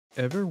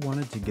Ever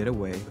wanted to get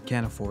away but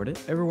can't afford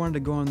it? Ever wanted to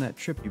go on that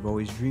trip you've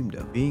always dreamed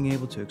of? Being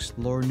able to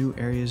explore new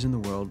areas in the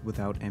world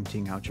without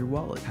emptying out your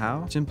wallet.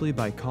 How? Simply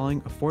by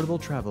calling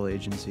Affordable Travel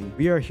Agency.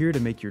 We are here to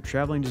make your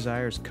traveling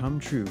desires come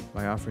true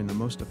by offering the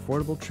most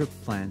affordable trip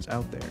plans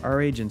out there.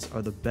 Our agents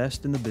are the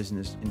best in the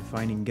business in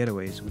finding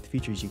getaways with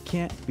features you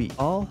can't beat,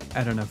 all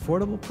at an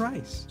affordable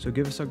price. So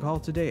give us a call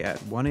today at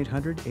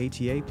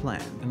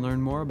 1-800-ATA-PLAN and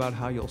learn more about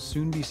how you'll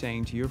soon be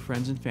saying to your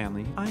friends and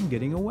family, "I'm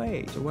getting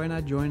away." So why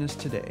not join us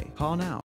today? Call now